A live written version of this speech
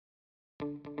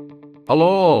Hello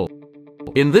all.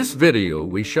 In this video,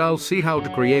 we shall see how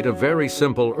to create a very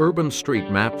simple urban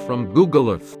street map from Google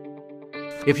Earth.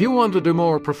 If you want to do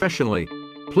more professionally,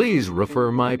 please refer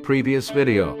my previous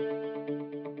video.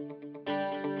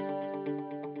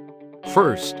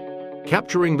 First,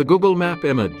 capturing the Google Map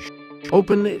image.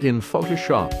 Open it in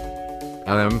Photoshop.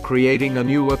 I am creating a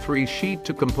new A3 sheet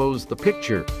to compose the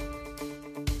picture.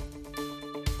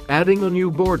 Adding a new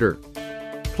border.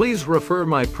 Please refer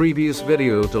my previous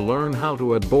video to learn how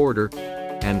to add border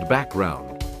and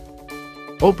background.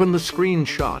 Open the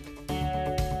screenshot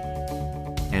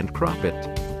and crop it.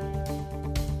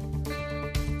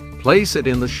 Place it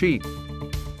in the sheet.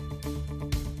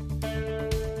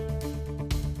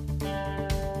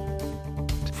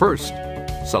 First,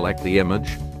 select the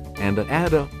image and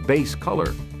add a base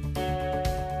color.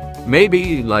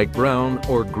 Maybe light brown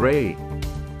or gray.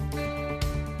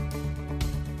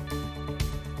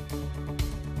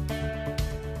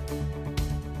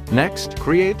 Next,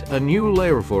 create a new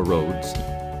layer for roads.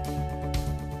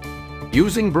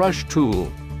 Using brush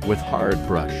tool with hard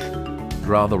brush,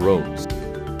 draw the roads.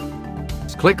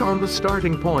 Click on the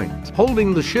starting point.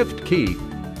 Holding the Shift key,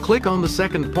 click on the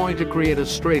second point to create a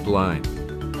straight line.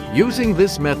 Using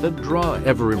this method, draw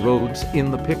every roads in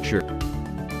the picture.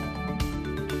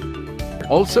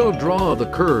 Also draw the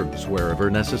curves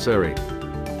wherever necessary.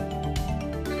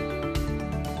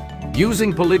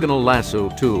 Using polygonal lasso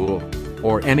tool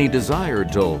or any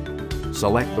desired tool,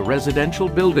 select the residential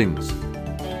buildings.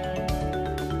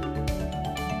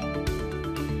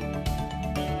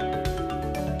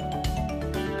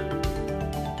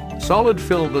 Solid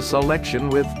fill the selection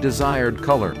with desired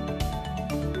color.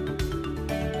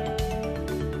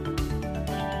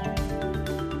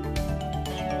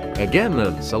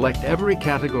 Again, select every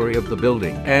category of the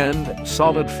building and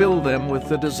solid fill them with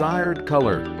the desired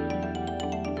color.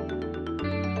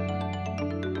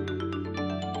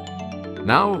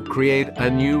 Now create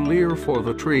a new layer for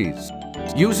the trees.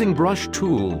 Using brush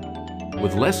tool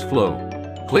with less flow,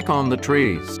 click on the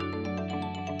trees.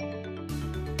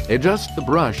 Adjust the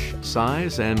brush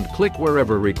size and click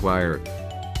wherever required.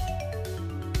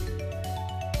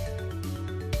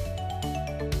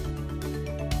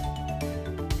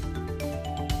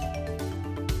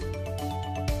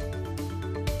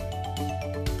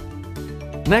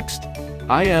 Next,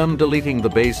 I am deleting the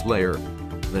base layer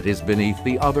that is beneath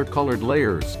the other colored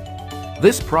layers.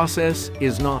 This process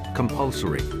is not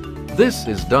compulsory. This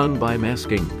is done by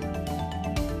masking.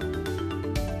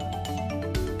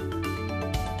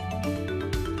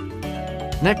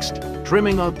 Next,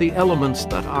 trimming out the elements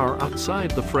that are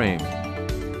outside the frame.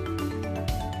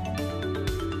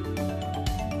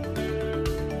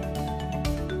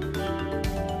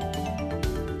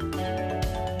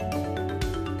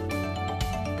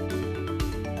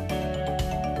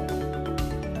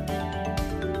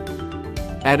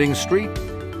 Adding street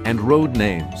and road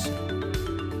names.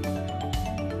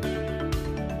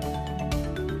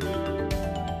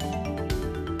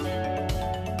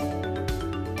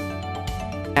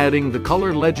 Adding the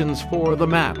color legends for the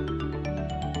map.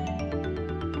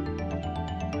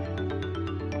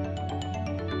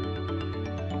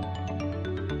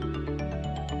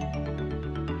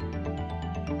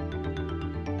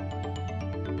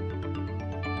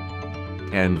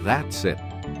 And that's it.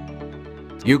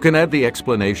 You can add the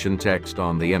explanation text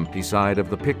on the empty side of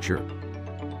the picture.